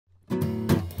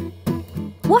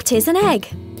What is an egg?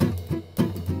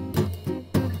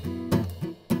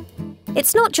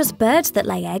 It's not just birds that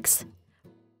lay eggs.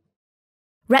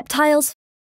 Reptiles,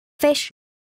 fish,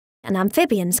 and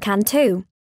amphibians can too.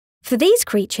 For these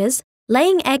creatures,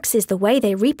 laying eggs is the way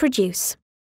they reproduce.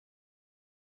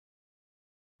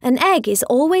 An egg is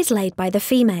always laid by the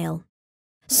female.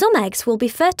 Some eggs will be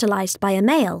fertilised by a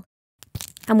male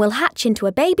and will hatch into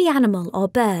a baby animal or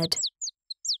bird.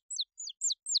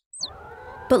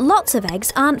 But lots of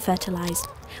eggs aren't fertilised,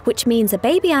 which means a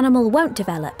baby animal won't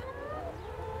develop.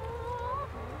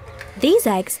 These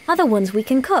eggs are the ones we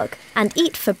can cook and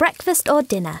eat for breakfast or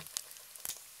dinner.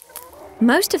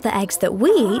 Most of the eggs that we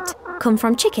eat come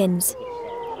from chickens.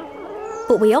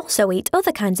 But we also eat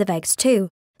other kinds of eggs too,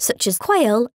 such as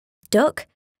quail, duck,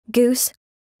 goose,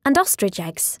 and ostrich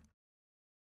eggs.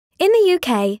 In the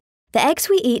UK, the eggs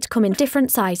we eat come in different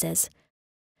sizes: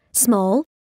 small,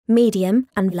 medium,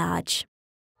 and large.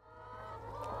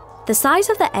 The size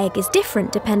of the egg is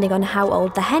different depending on how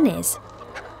old the hen is.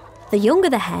 The younger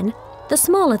the hen, the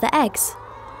smaller the eggs.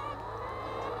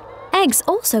 Eggs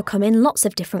also come in lots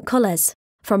of different colours,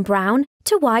 from brown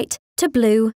to white to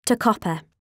blue to copper.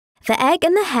 The egg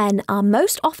and the hen are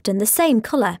most often the same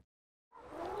colour.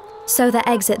 So the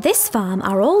eggs at this farm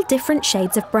are all different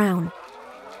shades of brown,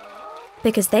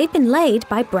 because they've been laid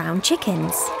by brown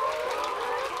chickens.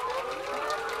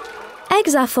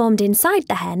 Eggs are formed inside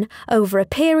the hen over a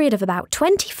period of about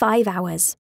 25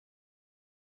 hours.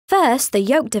 First, the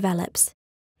yolk develops.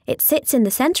 It sits in the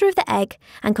centre of the egg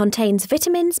and contains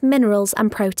vitamins, minerals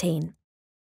and protein.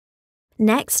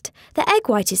 Next, the egg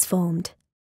white is formed.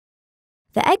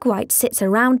 The egg white sits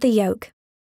around the yolk.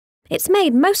 It's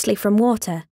made mostly from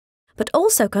water, but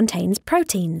also contains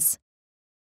proteins.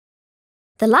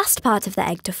 The last part of the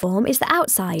egg to form is the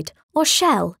outside, or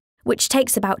shell, which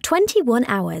takes about 21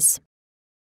 hours.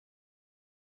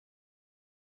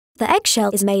 The eggshell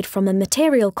is made from a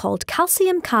material called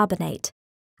calcium carbonate,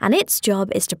 and its job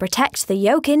is to protect the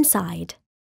yolk inside.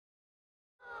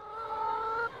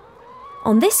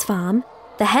 On this farm,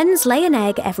 the hens lay an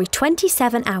egg every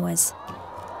 27 hours,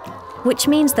 which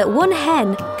means that one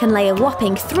hen can lay a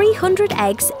whopping 300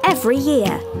 eggs every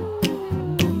year.